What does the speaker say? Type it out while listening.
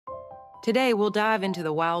Today, we'll dive into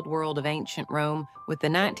the wild world of ancient Rome with the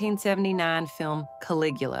 1979 film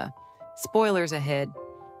Caligula. Spoilers ahead.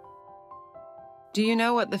 Do you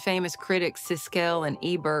know what the famous critics Siskel and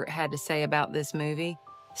Ebert had to say about this movie?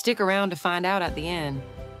 Stick around to find out at the end.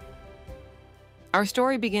 Our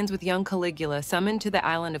story begins with young Caligula summoned to the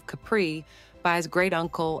island of Capri by his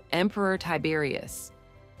great-uncle, Emperor Tiberius.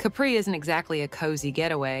 Capri isn't exactly a cozy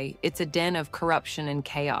getaway, it's a den of corruption and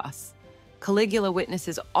chaos. Caligula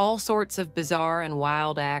witnesses all sorts of bizarre and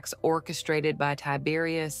wild acts orchestrated by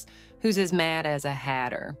Tiberius, who's as mad as a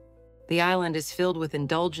hatter. The island is filled with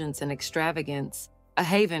indulgence and extravagance, a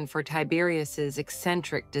haven for Tiberius's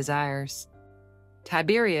eccentric desires.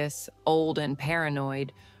 Tiberius, old and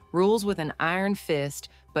paranoid, rules with an iron fist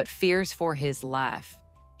but fears for his life.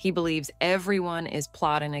 He believes everyone is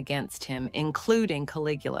plotting against him, including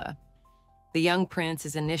Caligula. The young prince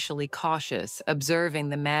is initially cautious, observing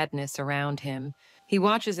the madness around him. He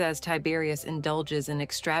watches as Tiberius indulges in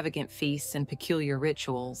extravagant feasts and peculiar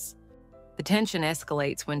rituals. The tension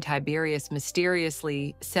escalates when Tiberius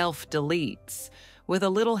mysteriously self-deletes, with a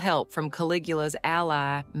little help from Caligula's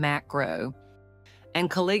ally, Macro.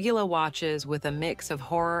 And Caligula watches with a mix of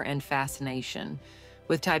horror and fascination.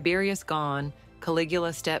 With Tiberius gone,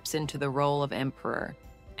 Caligula steps into the role of emperor,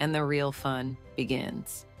 and the real fun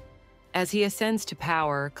begins. As he ascends to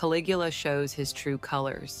power, Caligula shows his true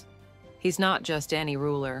colors. He's not just any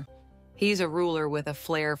ruler. He's a ruler with a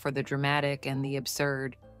flair for the dramatic and the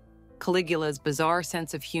absurd. Caligula's bizarre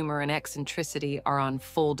sense of humor and eccentricity are on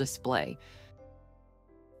full display.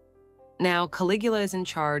 Now, Caligula is in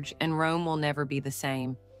charge, and Rome will never be the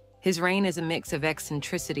same. His reign is a mix of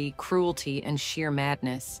eccentricity, cruelty, and sheer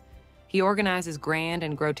madness. He organizes grand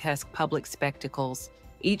and grotesque public spectacles,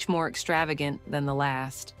 each more extravagant than the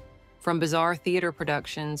last. From bizarre theater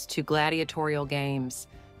productions to gladiatorial games,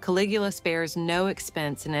 Caligula spares no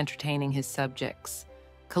expense in entertaining his subjects.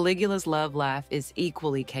 Caligula's love life is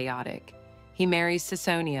equally chaotic. He marries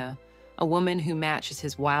Caesonia, a woman who matches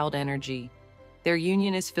his wild energy. Their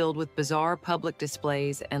union is filled with bizarre public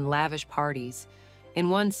displays and lavish parties. In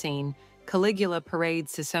one scene, Caligula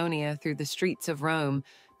parades Caesonia through the streets of Rome,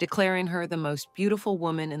 declaring her the most beautiful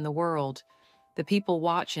woman in the world. The people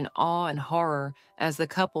watch in awe and horror as the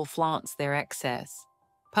couple flaunts their excess.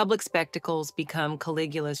 Public spectacles become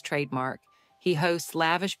Caligula's trademark. He hosts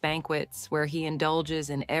lavish banquets where he indulges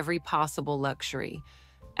in every possible luxury.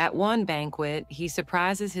 At one banquet, he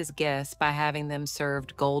surprises his guests by having them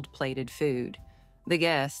served gold-plated food. The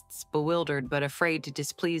guests, bewildered but afraid to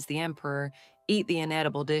displease the emperor, eat the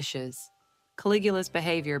inedible dishes. Caligula's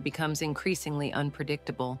behavior becomes increasingly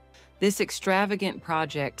unpredictable. This extravagant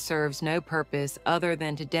project serves no purpose other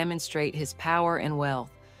than to demonstrate his power and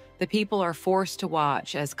wealth. The people are forced to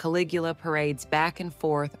watch as Caligula parades back and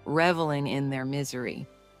forth, reveling in their misery.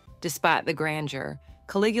 Despite the grandeur,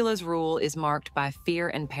 Caligula's rule is marked by fear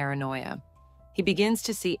and paranoia. He begins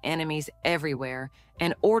to see enemies everywhere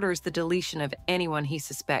and orders the deletion of anyone he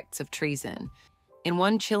suspects of treason. In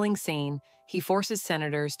one chilling scene, he forces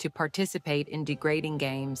senators to participate in degrading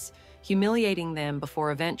games, humiliating them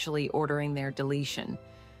before eventually ordering their deletion.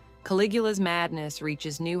 Caligula's madness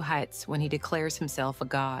reaches new heights when he declares himself a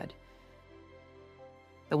god.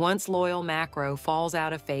 The once loyal Macro falls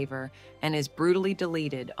out of favor and is brutally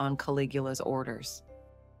deleted on Caligula's orders.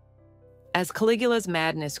 As Caligula's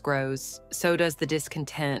madness grows, so does the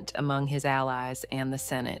discontent among his allies and the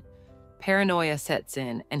Senate. Paranoia sets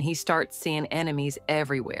in, and he starts seeing enemies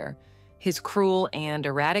everywhere. His cruel and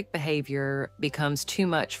erratic behavior becomes too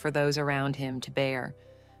much for those around him to bear.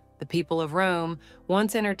 The people of Rome,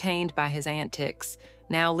 once entertained by his antics,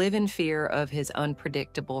 now live in fear of his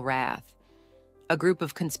unpredictable wrath. A group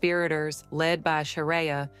of conspirators, led by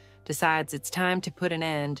Chaerea, decides it's time to put an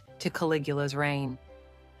end to Caligula's reign.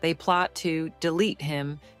 They plot to delete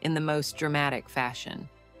him in the most dramatic fashion.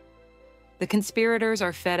 The conspirators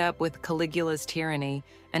are fed up with Caligula's tyranny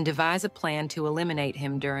and devise a plan to eliminate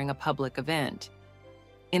him during a public event.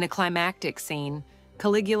 In a climactic scene,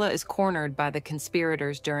 Caligula is cornered by the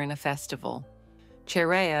conspirators during a festival.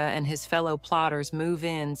 Chaerea and his fellow plotters move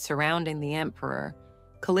in, surrounding the emperor.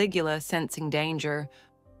 Caligula, sensing danger,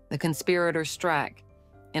 the conspirators strike.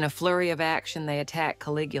 In a flurry of action, they attack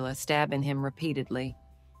Caligula, stabbing him repeatedly.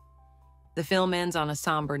 The film ends on a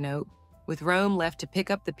somber note, with Rome left to pick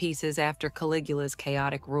up the pieces after Caligula's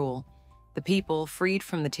chaotic rule. The people, freed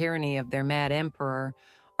from the tyranny of their mad emperor,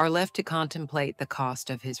 are left to contemplate the cost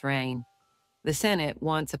of his reign. The Senate,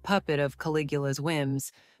 once a puppet of Caligula's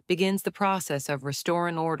whims, begins the process of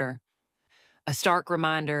restoring order, a stark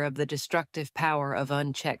reminder of the destructive power of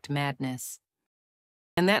unchecked madness.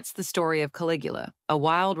 And that's the story of Caligula, a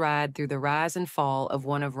wild ride through the rise and fall of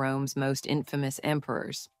one of Rome's most infamous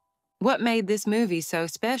emperors. What made this movie so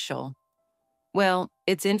special? Well,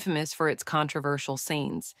 it's infamous for its controversial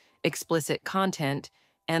scenes, explicit content,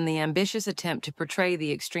 and the ambitious attempt to portray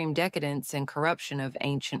the extreme decadence and corruption of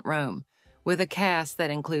ancient Rome, with a cast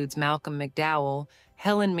that includes Malcolm McDowell,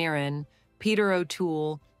 Helen Mirren, Peter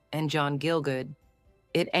O'Toole, and John Gielgud.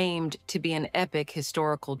 It aimed to be an epic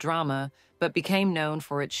historical drama, but became known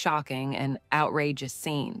for its shocking and outrageous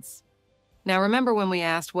scenes. Now, remember when we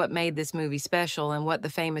asked what made this movie special and what the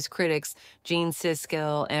famous critics Gene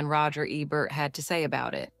Siskel and Roger Ebert had to say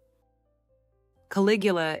about it?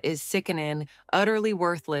 Caligula is sickening, utterly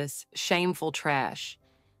worthless, shameful trash.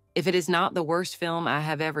 If it is not the worst film I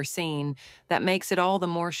have ever seen, that makes it all the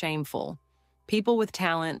more shameful. People with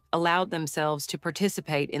talent allowed themselves to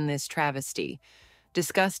participate in this travesty.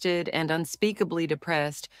 Disgusted and unspeakably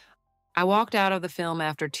depressed, I walked out of the film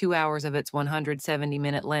after 2 hours of its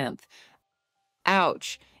 170-minute length.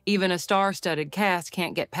 Ouch, even a star-studded cast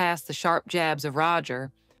can't get past the sharp jabs of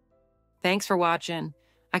Roger. Thanks for watching.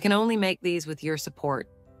 I can only make these with your support.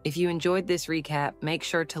 If you enjoyed this recap, make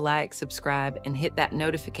sure to like, subscribe, and hit that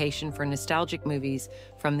notification for nostalgic movies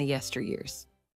from the yesteryears.